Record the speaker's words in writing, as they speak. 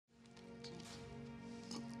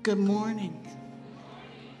Good morning.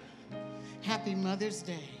 Happy Mother's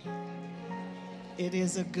Day. It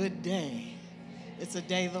is a good day. It's a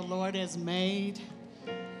day the Lord has made.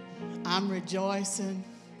 I'm rejoicing,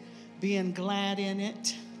 being glad in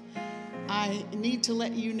it. I need to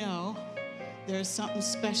let you know there's something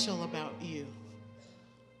special about you.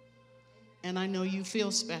 And I know you feel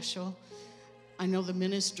special. I know the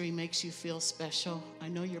ministry makes you feel special. I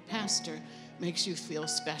know your pastor makes you feel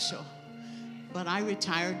special. But I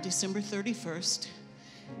retired December 31st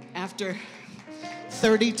after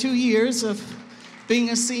 32 years of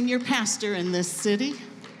being a senior pastor in this city.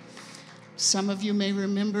 Some of you may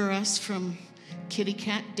remember us from Kitty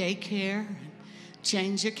Cat Daycare and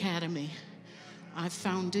Change Academy. I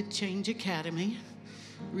founded Change Academy,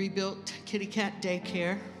 rebuilt Kitty Cat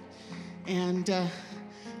Daycare, and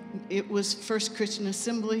it was First Christian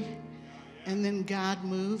Assembly, and then God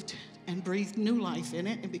moved and breathed new life in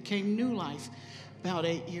it. It became New Life about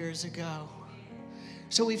 8 years ago.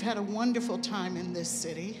 So we've had a wonderful time in this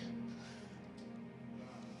city.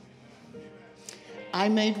 I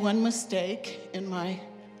made one mistake in my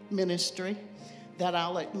ministry that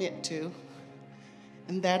I'll admit to,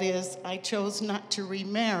 and that is I chose not to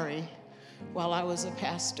remarry while I was a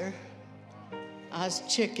pastor. I was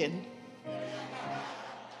chicken.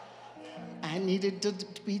 I needed to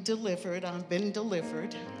be delivered. I've been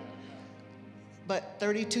delivered. But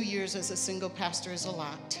 32 years as a single pastor is a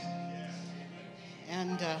lot.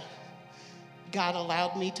 And God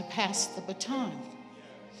allowed me to pass the baton.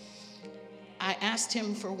 I asked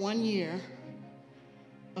him for 1 year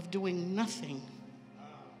of doing nothing.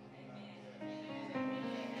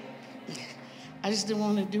 I just didn't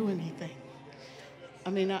want to do anything. I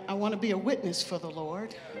mean, I want to be a witness for the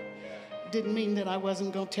Lord. Didn't mean that I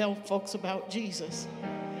wasn't going to tell folks about Jesus.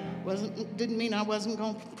 Didn't mean I wasn't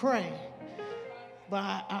going to pray. But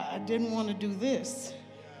I didn't want to do this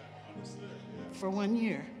for 1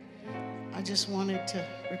 year. I just wanted to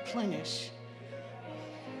replenish.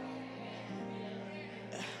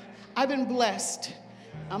 I've been blessed.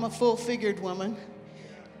 I'm a full-figured woman,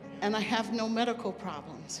 and I have no medical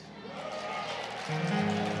problems.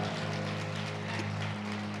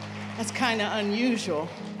 That's kind of unusual.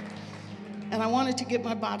 And I wanted to get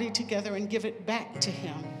my body together and give it back to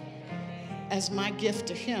him as my gift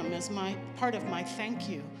to him, as my part of my thank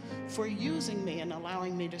you for using me and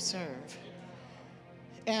allowing me to serve.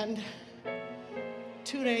 And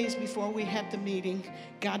 2 days before we had the meeting,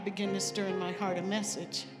 God began to stir in my heart a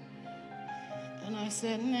message. And I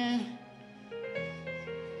said, nah.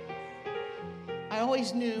 I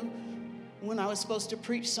always knew when I was supposed to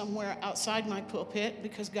preach somewhere outside my pulpit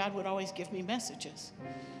because God would always give me messages.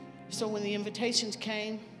 So when the invitations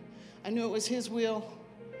came, I knew it was his will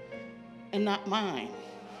and not mine.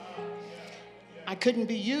 I couldn't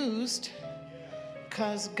be used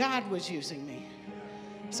because God was using me.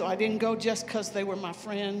 So I didn't go just because they were my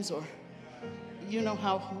friends or you know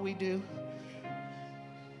how we do.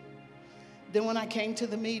 Then when I came to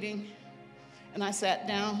the meeting and I sat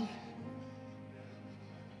down,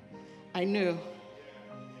 I knew.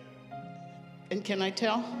 And can I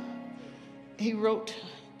tell? He wrote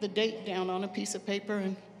the date down on a piece of paper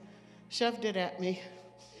and shoved it at me.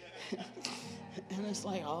 And it's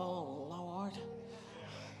like, oh, Lord.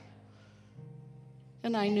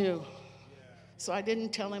 And I knew. So I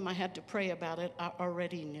didn't tell him I had to pray about it. I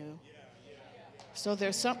already knew. So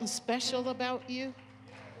there's something special about you.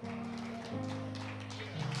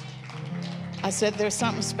 I said, there's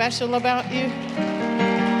something special about you.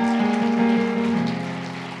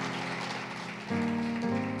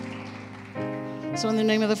 So in the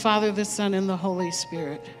name of the Father, the Son, and the Holy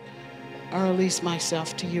Spirit, I release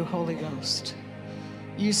myself to you, Holy Ghost.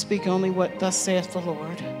 You speak only what thus saith the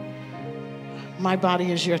Lord. My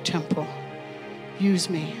body is your temple. Use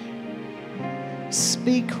me.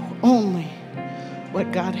 Speak only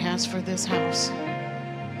what God has for this house,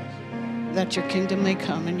 that your kingdom may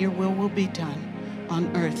come and your will be done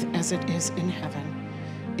on earth as it is in heaven.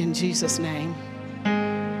 In Jesus' name,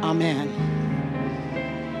 amen.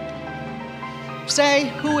 Say,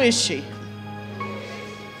 who is she?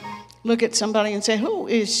 Look at somebody and say, who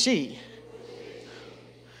is she?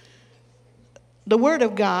 The Word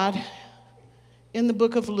of God in the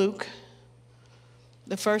book of Luke,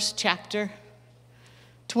 the first chapter,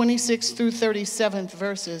 26 through 37th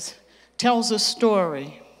verses, tells a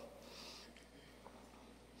story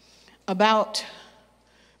about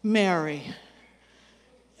Mary.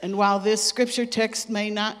 And while this scripture text may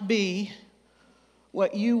not be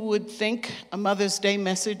what you would think a Mother's Day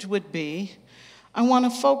message would be, I want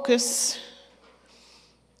to focus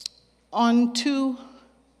on two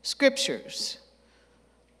scriptures.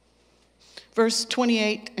 verse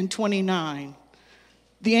 28 and 29.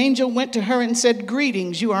 The angel went to her and said,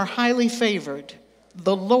 "Greetings, you are highly favored.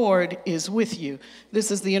 The Lord is with you."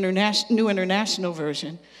 This is the New International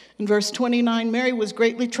Version. In verse 29, Mary was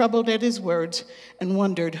greatly troubled at his words and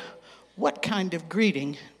wondered, what kind of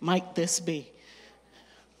greeting might this be?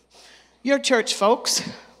 You're church folks,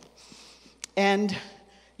 and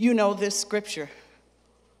you know this scripture.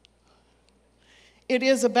 It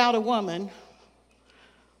is about a woman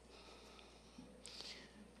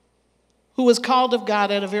who was called of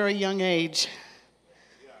God at a very young age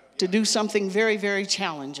to do something very, very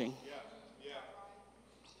challenging.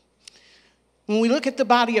 When we look at the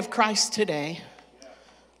body of Christ today,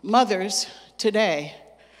 mothers today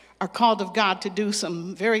are called of God to do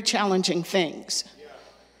some very challenging things.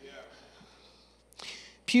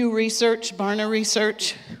 Pew Research, Barna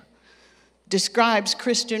Research describes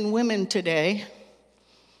Christian women today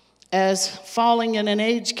as falling in an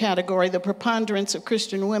age category. The preponderance of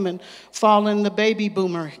Christian women fall in the baby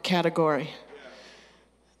boomer category.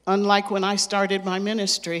 Unlike when I started my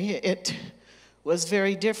ministry, it was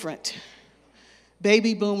very different.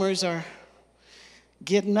 Baby boomers are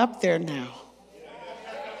getting up there now.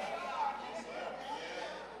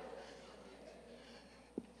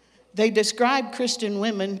 They describe Christian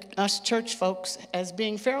women, us church folks, as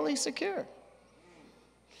being fairly secure.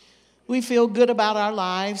 We feel good about our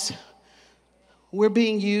lives. We're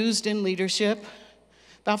being used in leadership.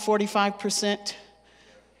 About 45%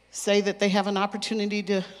 say that they have an opportunity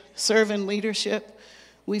to serve in leadership.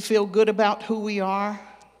 We feel good about who we are.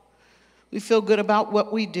 We feel good about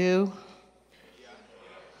what we do.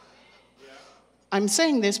 I'm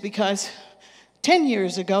saying this because 10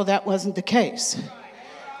 years ago, that wasn't the case.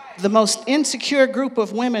 The most insecure group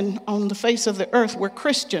of women on the face of the earth were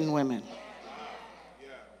Christian women.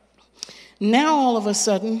 Now, all of a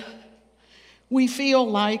sudden, we feel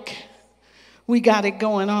like we got it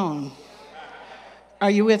going on.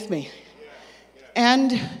 Are you with me?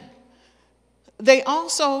 And they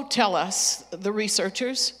also tell us, the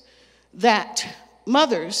researchers, that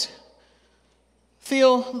mothers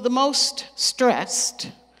feel the most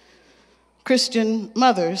stressed. Christian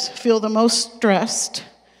mothers feel the most stressed,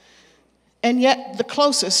 and yet the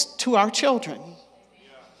closest to our children.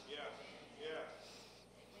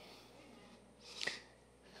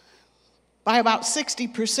 By about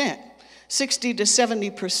 60%, 60 to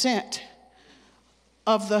 70%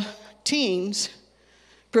 of the teens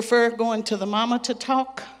prefer going to the mama to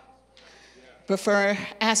talk, prefer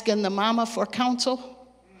asking the mama for counsel,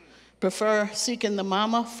 prefer seeking the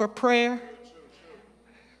mama for prayer,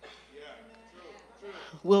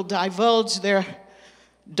 will divulge their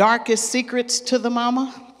darkest secrets to the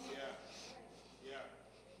mama.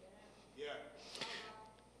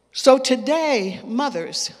 So today,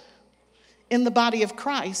 mothers in the body of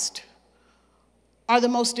Christ are the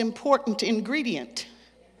most important ingredient.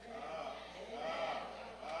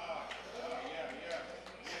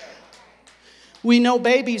 We know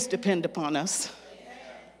babies depend upon us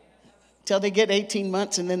till they get 18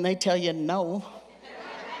 months and then they tell you no.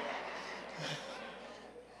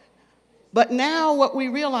 But now what we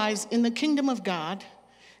realize in the kingdom of God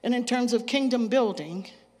and in terms of kingdom building,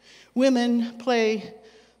 women play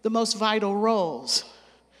the most vital roles.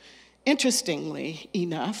 Interestingly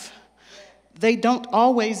enough, they don't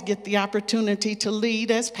always get the opportunity to lead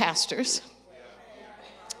as pastors.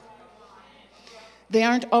 They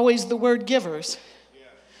aren't always the word givers,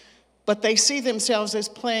 but they see themselves as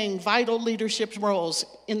playing vital leadership roles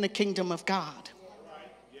in the kingdom of God.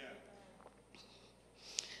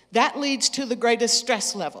 That leads to the greatest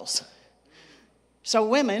stress levels. So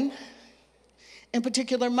women, in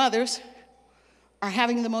particular mothers, are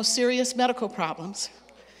having the most serious medical problems,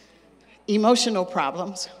 emotional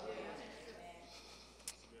problems,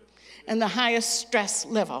 and the highest stress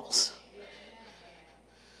levels.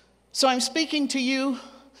 So I'm speaking to you,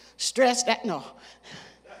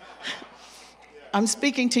 I'm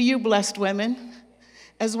speaking to you, blessed women,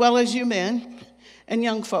 as well as you men and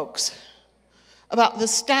young folks, about the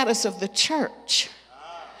status of the church,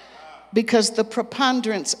 because the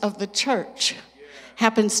preponderance of the church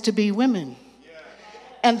happens to be women.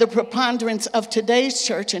 And the preponderance of today's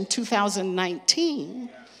church in 2019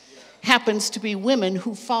 happens to be women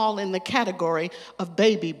who fall in the category of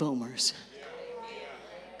baby boomers.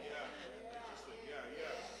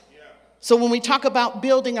 So when we talk about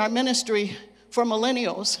building our ministry for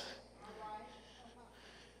millennials,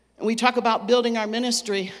 and we talk about building our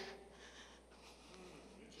ministry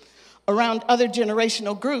around other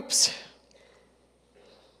generational groups,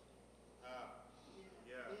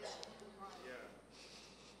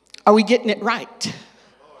 are we getting it right?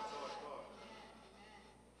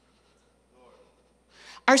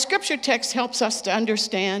 Our scripture text helps us to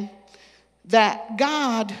understand that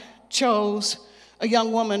God chose a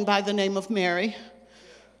young woman by the name of Mary,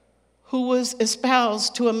 who was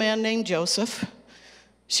espoused to a man named Joseph.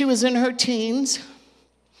 She was in her teens.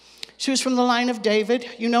 She was from the line of David.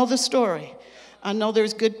 You know the story. I know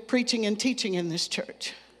there's good preaching and teaching in this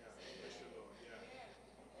church.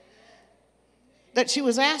 That she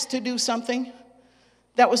was asked to do something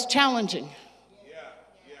that was challenging.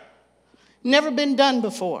 Never been done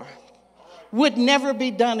before. Would never be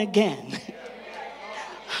done again.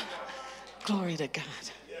 Glory to God.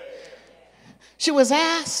 She was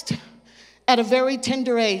asked at a very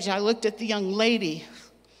tender age. I looked at the young lady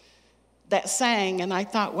that sang and I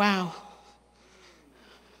thought, wow.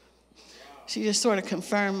 She just sort of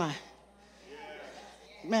confirmed my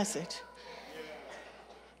message.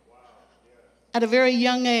 At a very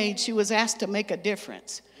young age, she was asked to make a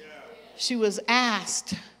difference. She was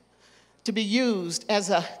asked to be used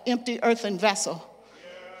as an empty earthen vessel,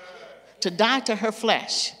 to die to her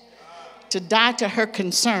flesh, to die to her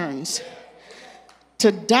concerns,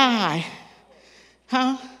 to die,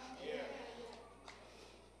 to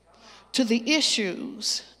the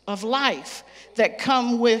issues of life that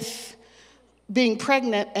come with being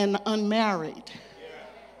pregnant and unmarried.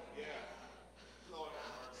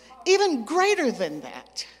 Even greater than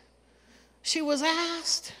that, she was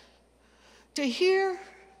asked to hear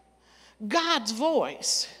God's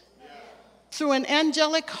voice through an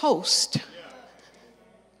angelic host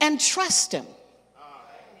and trust him.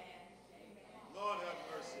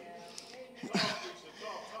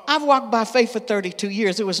 I've walked by faith for 32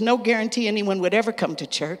 years. There was no guarantee anyone would ever come to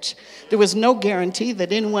church. There was no guarantee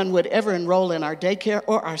that anyone would ever enroll in our daycare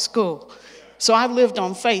or our school. So I've lived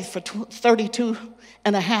on faith for 32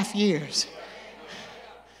 and a half years.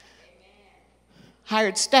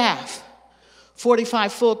 Hired staff,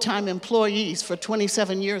 45 full-time employees for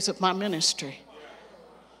 27 years of my ministry.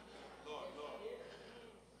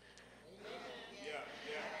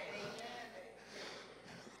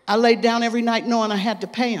 I laid down every night knowing I had to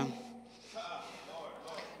pay them,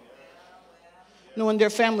 knowing their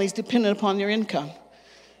families depended upon their income.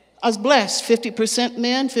 I was blessed, 50%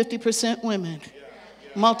 men, 50% women,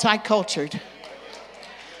 multicultural.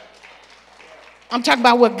 I'm talking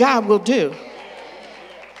about what God will do.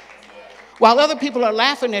 While other people are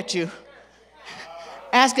laughing at you,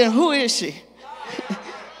 asking, who is she?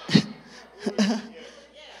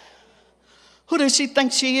 Who does she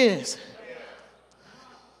think she is?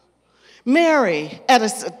 Mary,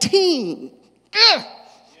 as a teen,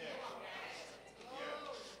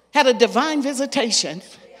 had a divine visitation.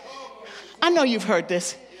 I know you've heard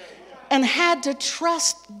this. And had to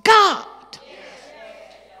trust God.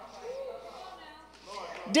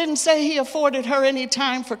 Didn't say he afforded her any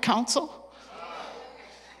time for counsel.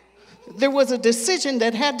 There was a decision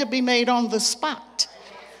that had to be made on the spot.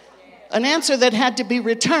 An answer that had to be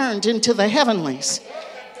returned into the heavenlies.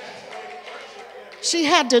 She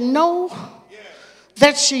had to know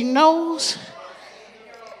that she knows,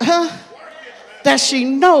 that she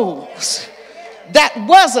knows that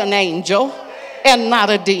was an angel and not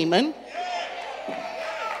a demon.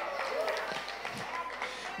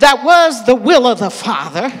 That was the will of the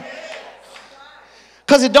Father.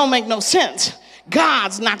 Because it don't make no sense.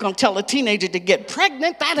 God's not going to tell a teenager to get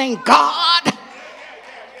pregnant. That ain't God.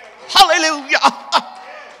 Hallelujah.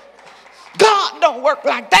 God don't work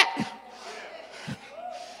like that.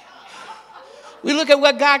 We look at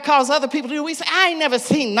what God calls other people to do. We say, I ain't never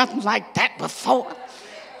seen nothing like that before.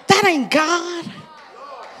 That ain't God.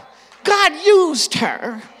 God used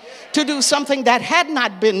her to do something that had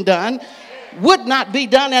not been done, would not be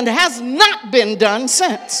done, and has not been done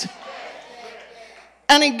since.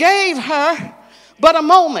 And he gave her but a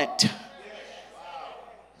moment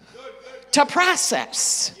to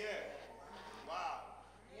process.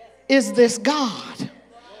 Is this God?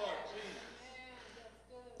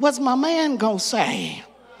 What's my man gonna say?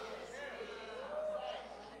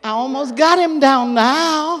 I almost got him down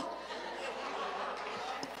now.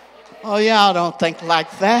 Oh, y'all don't think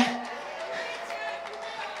like that.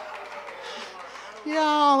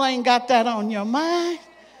 Y'all ain't got that on your mind.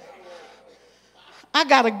 I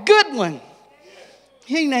got a good one.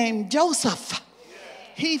 He named Joseph.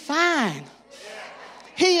 He fine.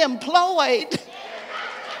 He employed.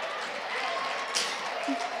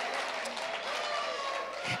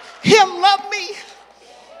 Him love me.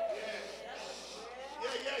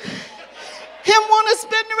 Him want to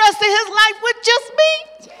spend the rest of his life with just me.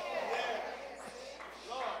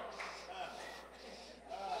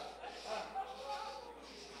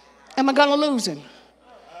 Am I going to lose him?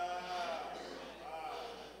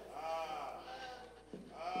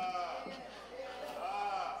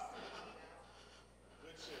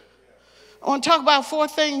 I want to talk about 4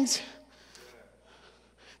 things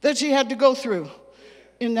that she had to go through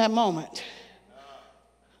in that moment.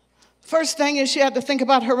 First thing is she had to think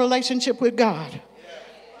about her relationship with God.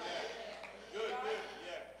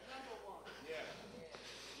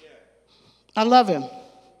 I love him.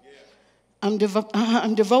 I'm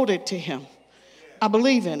devoted to him. I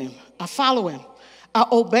believe in him. I follow him. I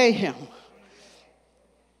obey him.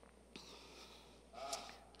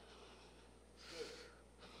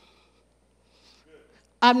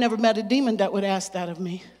 I've never met a demon that would ask that of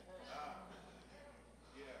me.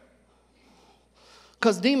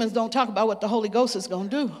 Because demons don't talk about what the Holy Ghost is going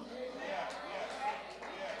to do.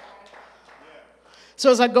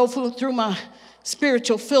 So as I go through my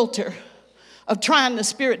spiritual filter of trying the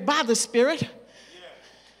Spirit by the Spirit,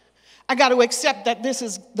 I got to accept that this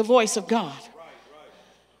is the voice of God.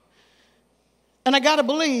 And I got to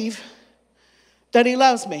believe that he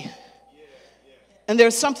loves me. And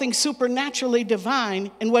there's something supernaturally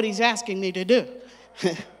divine in what he's asking me to do.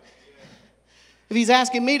 If he's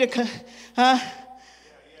asking me to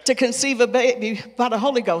conceive a baby by the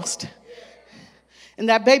Holy Ghost, and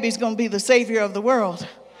that baby's going to be the Savior of the world,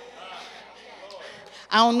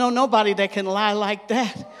 I don't know nobody that can lie like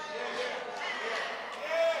that.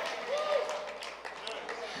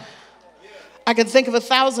 I can think of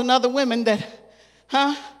 1,000 other women that,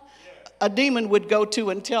 a demon would go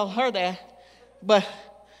to and tell her that, but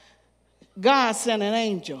God sent an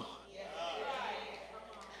angel.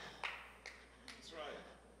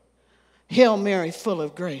 Hail Mary, full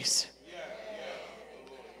of grace.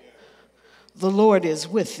 The Lord is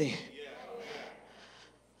with thee.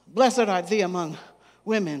 Blessed art thee among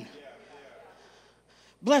women.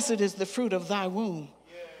 Blessed is the fruit of thy womb,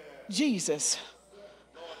 Jesus.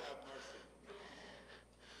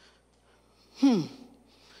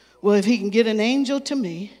 Well, if he can get an angel to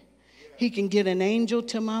me, he can get an angel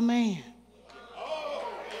to my man.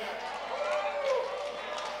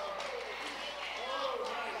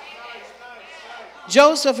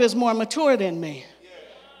 Joseph is more mature than me.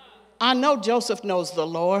 I know Joseph knows the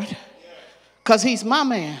Lord because he's my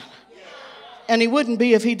man. And he wouldn't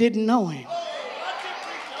be if he didn't know him.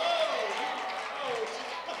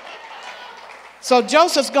 So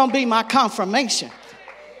Joseph's going to be my confirmation.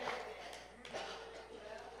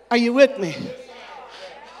 Are you with me?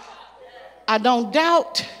 I don't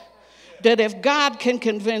doubt that if God can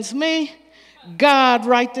convince me, God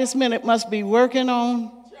right this minute must be working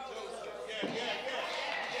on.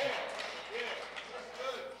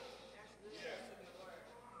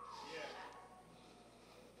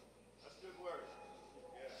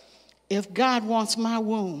 If God wants my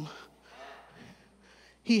womb,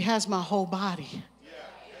 he has my whole body.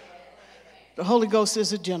 The Holy Ghost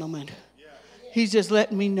is a gentleman. He's just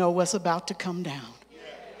letting me know what's about to come down.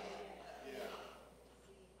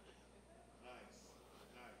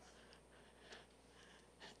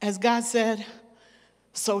 As God said,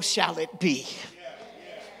 so shall it be.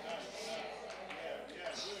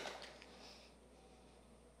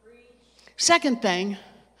 Second thing,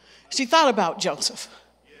 she thought about Joseph.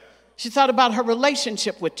 She thought about her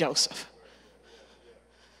relationship with Joseph.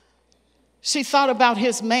 She thought about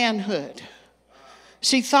his manhood.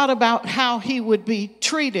 She thought about how he would be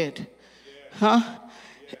treated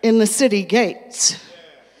in the city gates.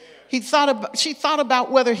 She thought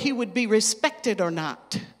about whether he would be respected or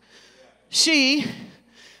not. She,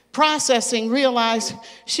 processing, realized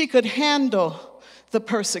she could handle the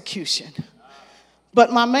persecution.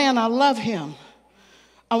 But my man, I love him.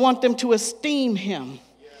 I want them to esteem him.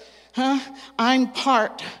 I'm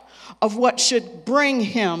part of what should bring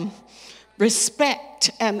him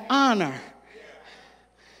respect and honor.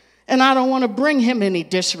 And I don't want to bring him any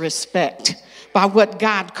disrespect by what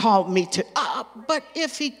God called me to. But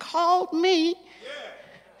if he called me,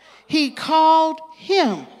 he called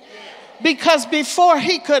him. Because before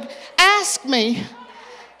he could ask me,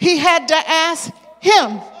 he had to ask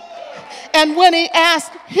him. And when he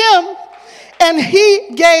asked him, and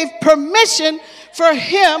he gave permission for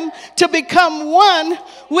him to become one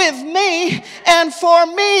with me and for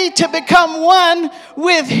me to become one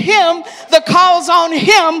with him, the call's on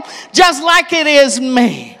him just like it is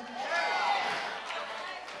me.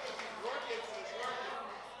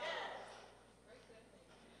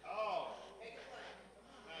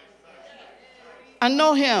 I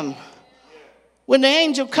know him. When the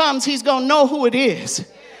angel comes, he's going to know who it is.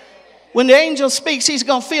 When the angel speaks, he's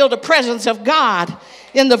going to feel the presence of God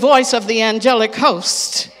in the voice of the angelic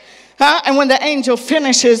host. And when the angel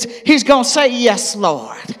finishes, he's going to say, yes,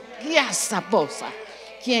 Lord. Yes, Abosa.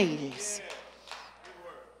 Yes.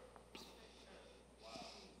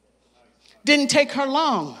 Didn't take her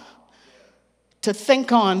long to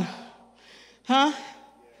think on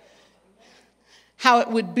how it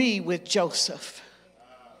would be with Joseph.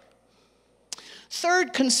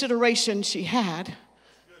 Third consideration she had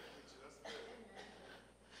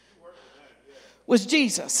was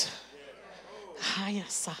Jesus.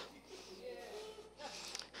 Yes, sir.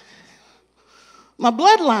 My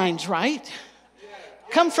bloodline's right.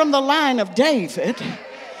 Come from the line of David.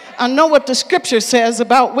 I know what the scripture says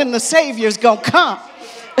about when the Savior's gonna come.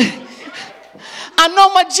 I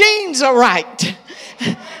know my genes are right.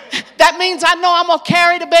 That means I know I'm gonna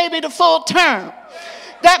carry the baby to full term.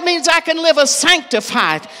 That means I can live a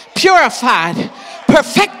sanctified, purified,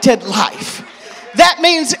 perfected life. That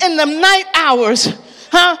means in the night hours,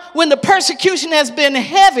 when the persecution has been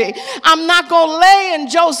heavy, I'm not going to lay in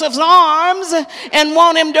Joseph's arms and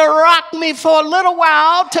want him to rock me for a little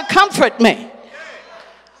while to comfort me.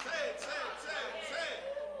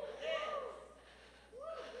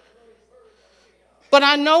 But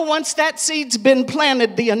I know once that seed's been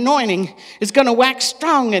planted, the anointing is going to wax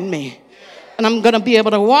strong in me. And I'm going to be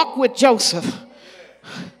able to walk with Joseph,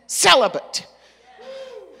 celibate.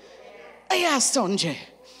 And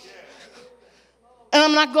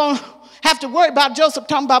I'm not going to have to worry about Joseph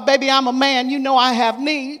talking about, baby, I'm a man. You know I have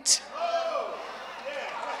needs.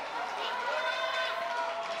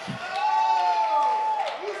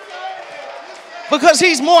 Because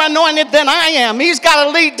he's more anointed than I am. He's got to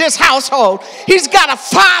lead this household. He's got to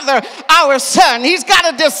father our son. He's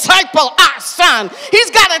got to disciple our son.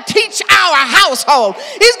 He's got to teach our household.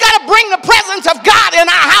 He's got to bring the presence of God in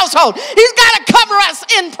our household. He's got to cover us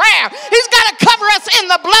in prayer. He's got to cover us in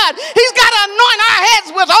the blood. He's got to anoint our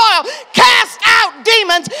heads with oil, cast out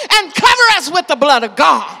demons, and cover us with the blood of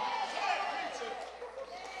God.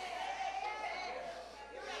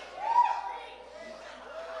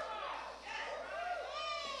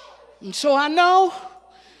 And so I know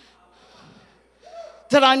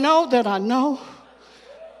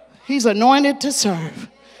he's anointed to serve.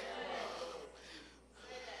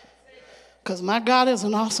 Because my God is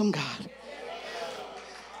an awesome God.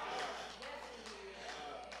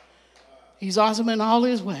 He's awesome in all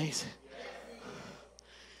his ways.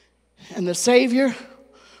 And the Savior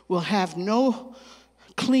will have no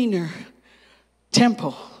cleaner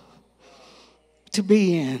temple to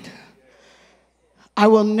be in. I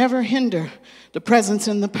will never hinder the presence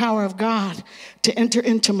and the power of God to enter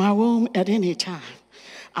into my womb at any time.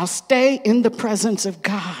 I'll stay in the presence of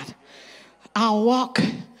God. I'll walk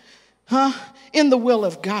in the will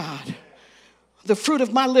of God. The fruit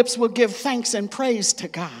of my lips will give thanks and praise to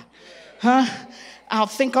God. I'll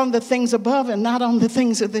think on the things above and not on the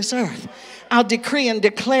things of this earth. I'll decree and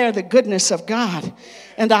declare the goodness of God,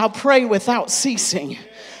 and I'll pray without ceasing.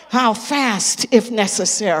 I'll fast if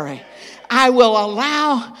necessary. I will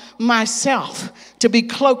allow myself to be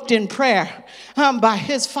cloaked in prayer by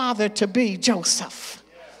his father to be Joseph.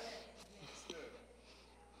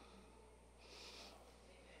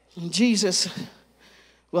 And Jesus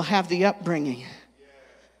will have the upbringing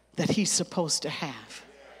that he's supposed to have.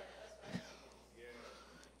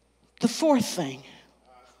 The fourth thing,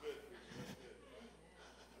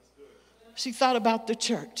 she thought about the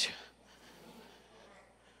church.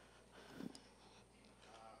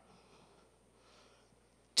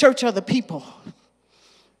 Church are the people.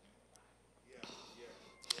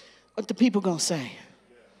 What the people gonna say?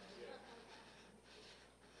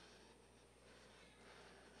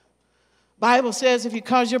 Bible says if you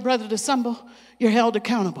cause your brother to stumble, you're held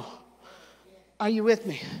accountable. Are you with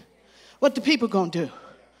me? What the people gonna do?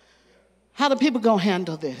 How the people gonna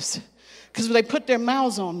handle this? Because when they put their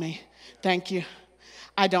mouths on me, thank you,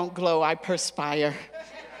 I don't glow, I perspire.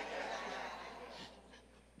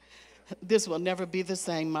 This will never be the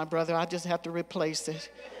same, my brother. I just have to replace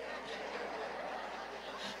it.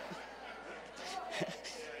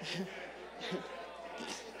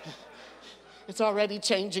 It's already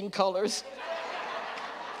changing colors.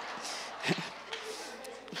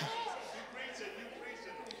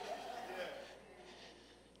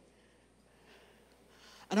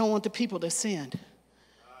 I don't want the people to sin.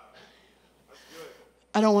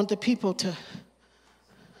 I don't want the people to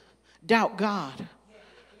doubt God.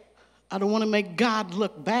 I don't want to make God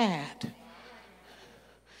look bad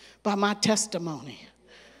by my testimony.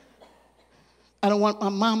 I don't want my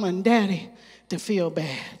mama and daddy to feel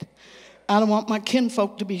bad. I don't want my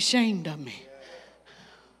kinfolk to be ashamed of me.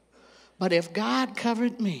 But if God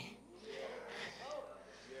covered me,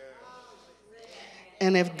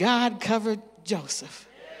 and if God covered Joseph,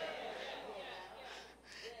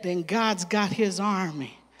 then God's got his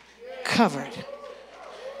army covered.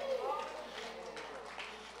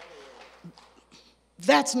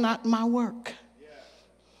 That's not my work.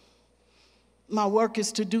 My work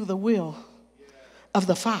is to do the will of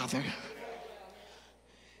the Father.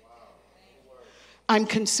 I'm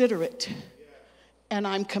considerate and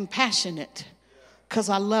I'm compassionate because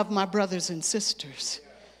I love my brothers and sisters.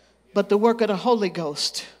 But the work of the Holy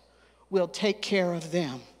Ghost will take care of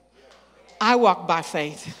them. I walk by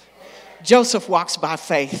faith. Joseph walks by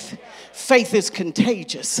faith. Faith is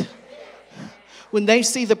contagious. When they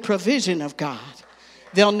see the provision of God,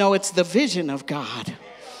 they'll know it's the vision of God,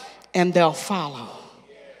 and they'll follow.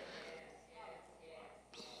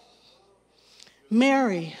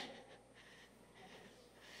 Mary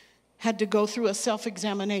had to go through a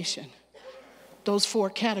self-examination, those 4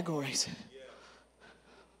 categories,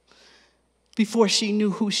 before she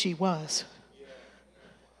knew who she was.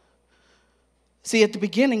 See, at the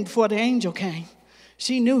beginning, before the angel came,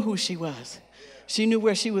 she knew who she was. She knew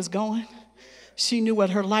where she was going. She knew what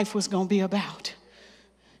her life was going to be about.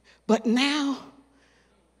 But now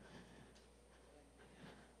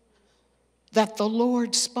that the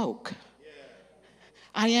Lord spoke,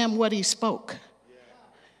 I am what he spoke.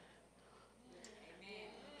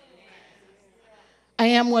 I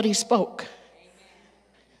am what he spoke.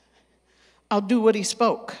 I'll do what he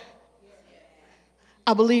spoke.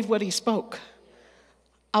 I'll believe what he spoke.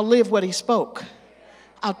 I'll live what he spoke.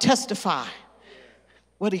 I'll testify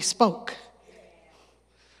what he spoke.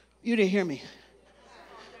 You didn't hear me.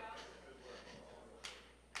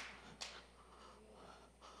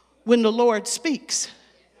 When the Lord speaks,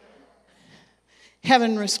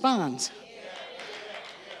 heaven responds.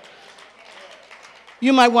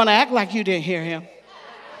 You might want to act like you didn't hear him.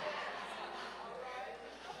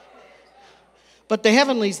 But the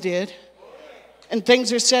heavenlies did. And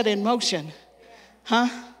things are set in motion.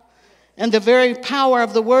 And the very power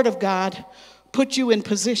of the word of God put you in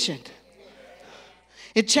position.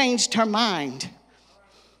 It changed her mind.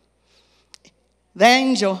 The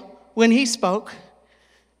angel, when he spoke,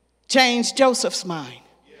 changed Joseph's mind.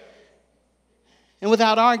 And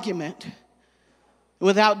without argument,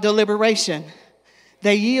 without deliberation,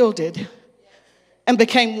 they yielded and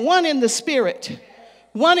became one in the spirit,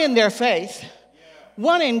 one in their faith,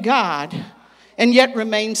 one in God, and yet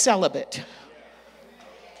remained celibate.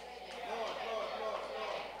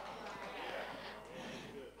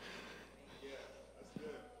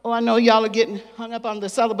 Oh, I know y'all are getting hung up on the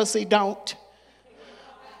celibacy. Don't.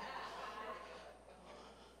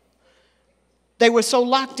 They were so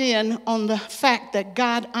locked in on the fact that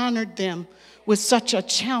God honored them with such a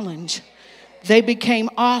challenge, they became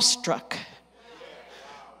awestruck.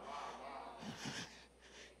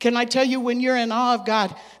 Can I tell you, when you're in awe of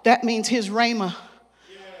God, that means his rhema,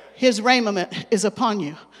 his raiment is upon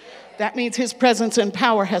you. That means his presence and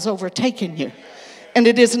power has overtaken you. And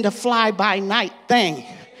it isn't a fly-by-night thing.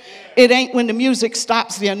 It ain't when the music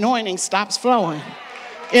stops, the anointing stops flowing.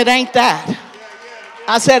 It ain't that.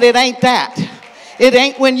 I said it ain't that. It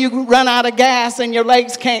ain't when you run out of gas and your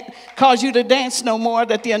legs can't cause you to dance no more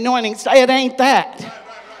that the anointing stops. It ain't that.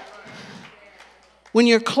 When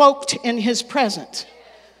you're cloaked in his presence,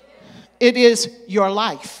 it is your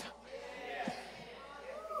life.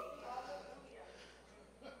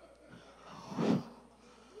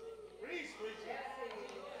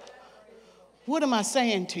 What am I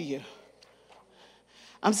saying to you?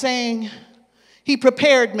 I'm saying he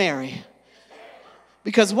prepared Mary.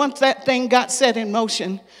 Because once that thing got set in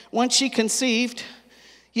motion, once she conceived,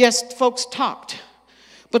 yes, folks talked.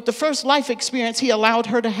 But the first life experience he allowed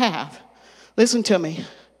her to have, listen to me,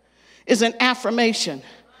 is an affirmation.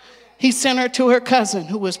 He sent her to her cousin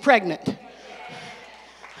who was pregnant.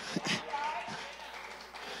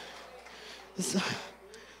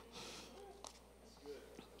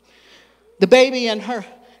 The baby in her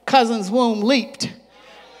cousin's womb leaped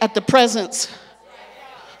at the presence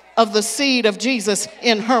of the seed of Jesus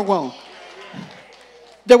in her womb.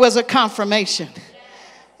 There was a confirmation.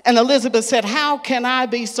 And Elizabeth said, how can I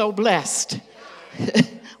be so blessed?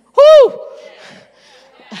 Woo!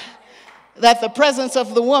 That the presence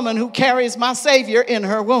of the woman who carries my Savior in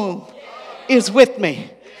her womb is with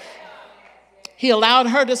me. He allowed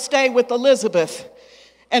her to stay with Elizabeth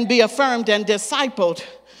and be affirmed and discipled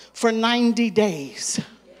for 90 days.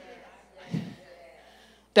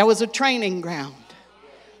 That was a training ground.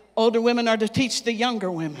 Older women are to teach the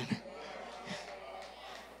younger women.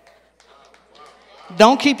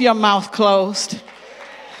 Don't keep your mouth closed.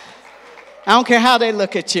 I don't care how they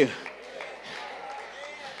look at you.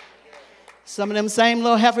 Some of them same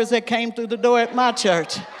little heifers that came through the door at my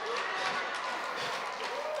church.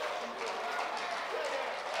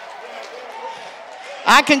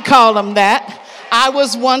 I can call them that. I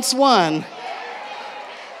was once one.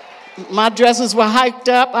 My dresses were hiked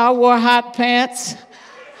up. I wore hot pants.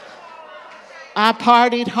 I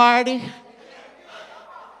partied hardy.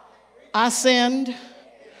 I sinned,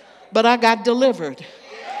 but I got delivered.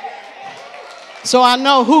 So I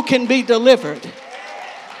know who can be delivered.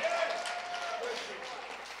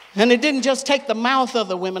 And it didn't just take the mouth of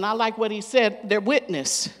the women. I like what he said, their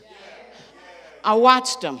witness. I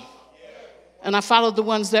watched them. And I followed the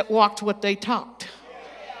ones that walked what they talked.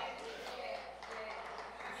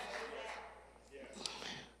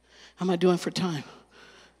 How am I doing for time?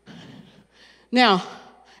 Now,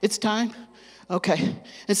 it's time? Okay.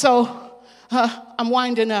 And so I'm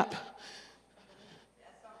winding up.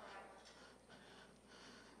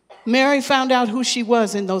 Mary found out who she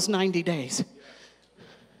was in those 90 days.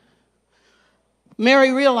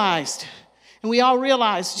 Mary realized, and we all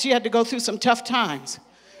realized, she had to go through some tough times.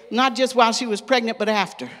 Not just while she was pregnant, but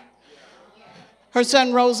after. Her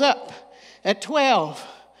son rose up at 12,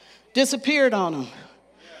 disappeared on him.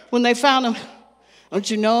 When they found him,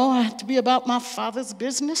 don't you know I have to be about my Father's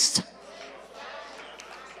business?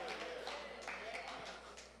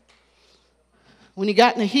 When he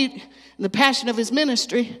got in the heat and the passion of his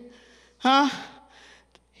ministry,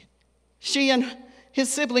 she and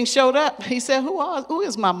his siblings showed up. He said, who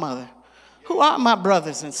is my mother? Who are my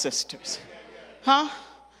brothers and sisters?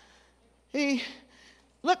 He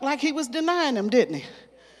looked like he was denying them, didn't he?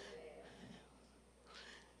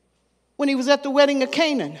 When he was at the wedding of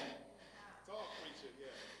Canaan,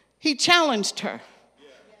 he challenged her.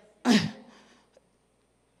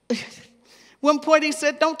 One point he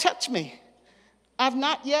said, don't touch me. I've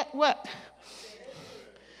not yet what?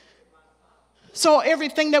 So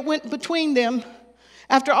everything that went between them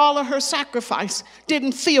after all of her sacrifice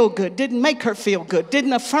didn't feel good, didn't make her feel good,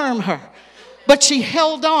 didn't affirm her. But she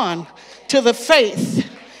held on to the faith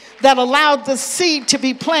that allowed the seed to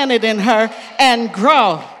be planted in her and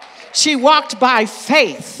grow. She walked by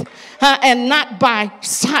faith and not by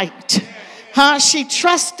sight. She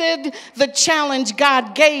trusted the challenge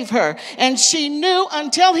God gave her. And she knew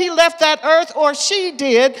until he left that earth, or she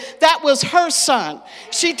did, that was her son.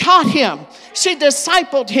 She taught him. She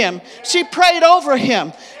discipled him. She prayed over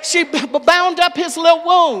him. She bound up his little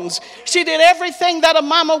wounds. She did everything that a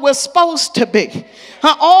mama was supposed to be.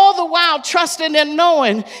 All the while trusting and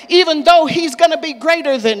knowing, even though he's going to be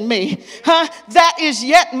greater than me, that is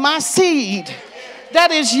yet my seed.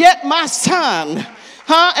 That is yet my son.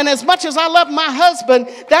 And as much as I love my husband,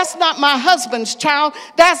 that's not my husband's child.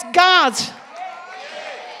 That's God's.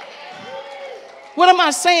 What am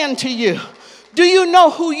I saying to you? Do you know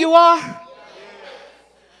who you are?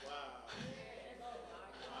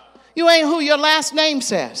 You ain't who your last name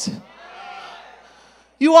says.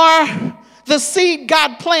 You are the seed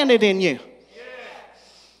God planted in you.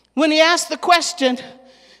 When he asked the question,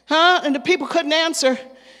 and the people couldn't answer,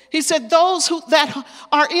 he said, those that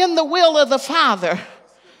are in the will of the Father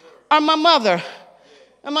are my mother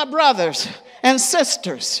and my brothers and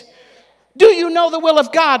sisters. Do you know the will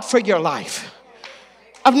of God for your life?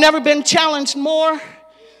 I've never been challenged more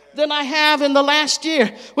than I have in the last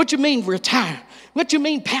year. What you mean retire? What you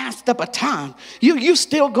mean pass the baton? You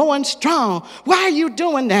still going strong. Why are you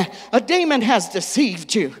doing that? A demon has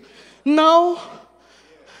deceived you. No.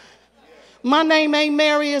 My name ain't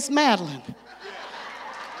Mary, it's Madlyn.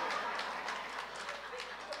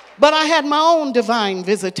 But I had my own divine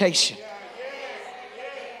visitation.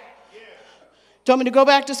 Told me to go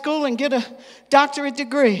back to school and get a doctorate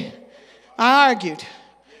degree. I argued.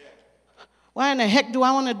 Why in the heck do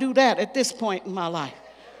I want to do that at this point in my life?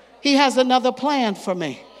 He has another plan for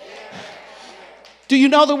me. Do you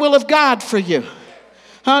know the will of God for you?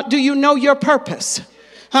 Do you know your purpose?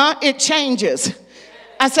 It changes.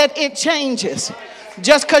 I said it changes.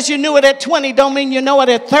 Just because you knew it at 20 don't mean you know it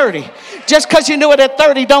at 30. Just because you knew it at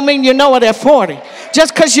 30 don't mean you know it at 40.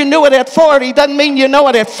 Just because you knew it at 40 doesn't mean you know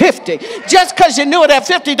it at 50. Just because you knew it at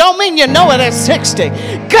 50 don't mean you know it at 60.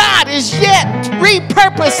 God is yet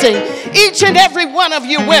repurposing each and every one of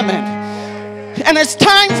you women. And it's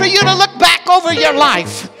time for you to look back over your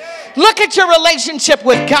life. Look at your relationship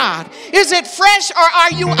with God. Is it fresh, or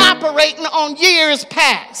are you operating on years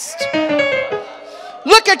past?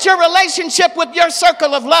 Look at your relationship with your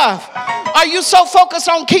circle of love. Are you so focused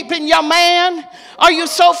on keeping your man? Are you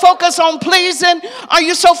so focused on pleasing? Are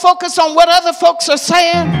you so focused on what other folks are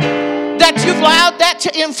saying that you've allowed that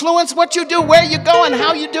to influence what you do, where you go, and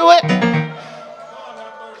how you do it?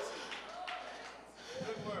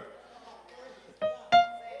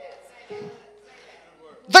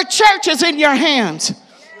 The church is in your hands.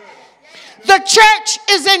 The church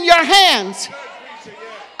is in your hands.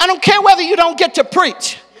 I don't care whether you don't get to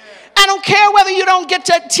preach. I don't care whether you don't get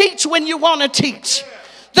to teach when you want to teach.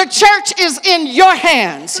 The church is in your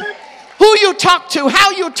hands. Who you talk to,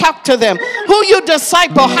 how you talk to them, who you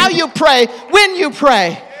disciple, how you pray, when you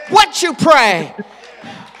pray. what you pray.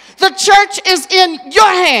 The church is in your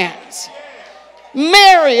hands.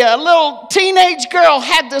 Mary, a little teenage girl,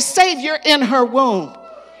 had the Savior in her womb.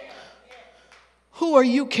 Who are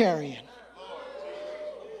you carrying?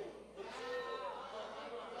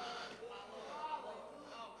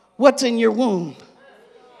 What's in your womb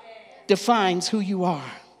defines who you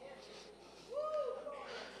are.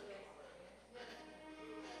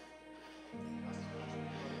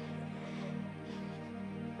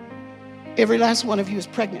 Every last one of you is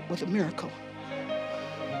pregnant with a miracle.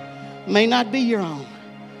 May not be your own.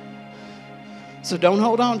 So don't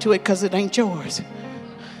hold on to it because it ain't yours.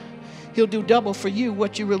 He'll do double for you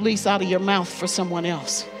what you release out of your mouth for someone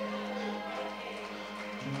else.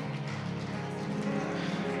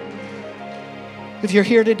 If you're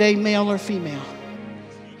here today, male or female,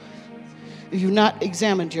 if you've not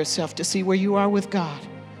examined yourself to see where you are with God,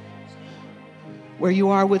 where you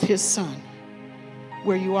are with His Son,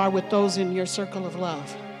 where you are with those in your circle of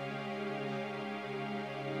love,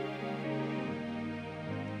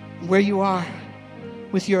 where you are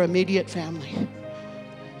with your immediate family,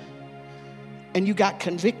 and you got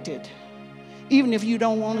convicted, even if you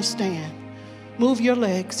don't want to stand, move your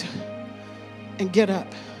legs and get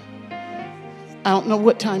up. I don't know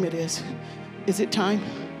what time it is. Is it time?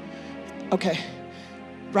 Okay.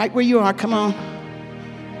 Right where you are, come on.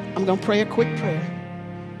 I'm going to pray a quick prayer.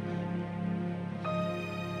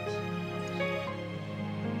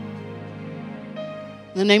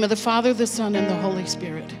 In the name of the Father, the Son, and the Holy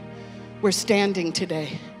Spirit, we're standing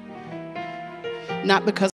today. Not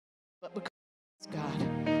because, but because of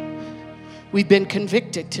God. We've been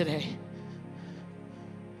convicted today.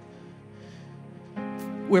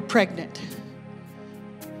 We're pregnant.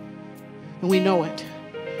 And we know it.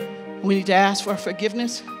 We need to ask for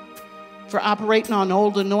forgiveness for operating on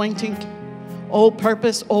old anointing, old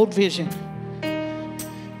purpose, old vision.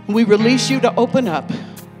 And we release you to open up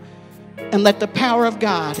and let the power of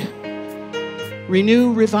God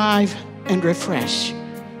renew, revive, and refresh.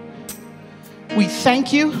 We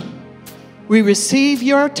thank you. We receive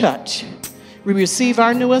your touch. We receive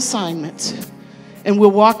our new assignments. And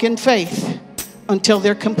we'll walk in faith until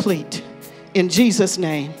they're complete. In Jesus'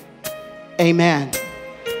 name. Amen.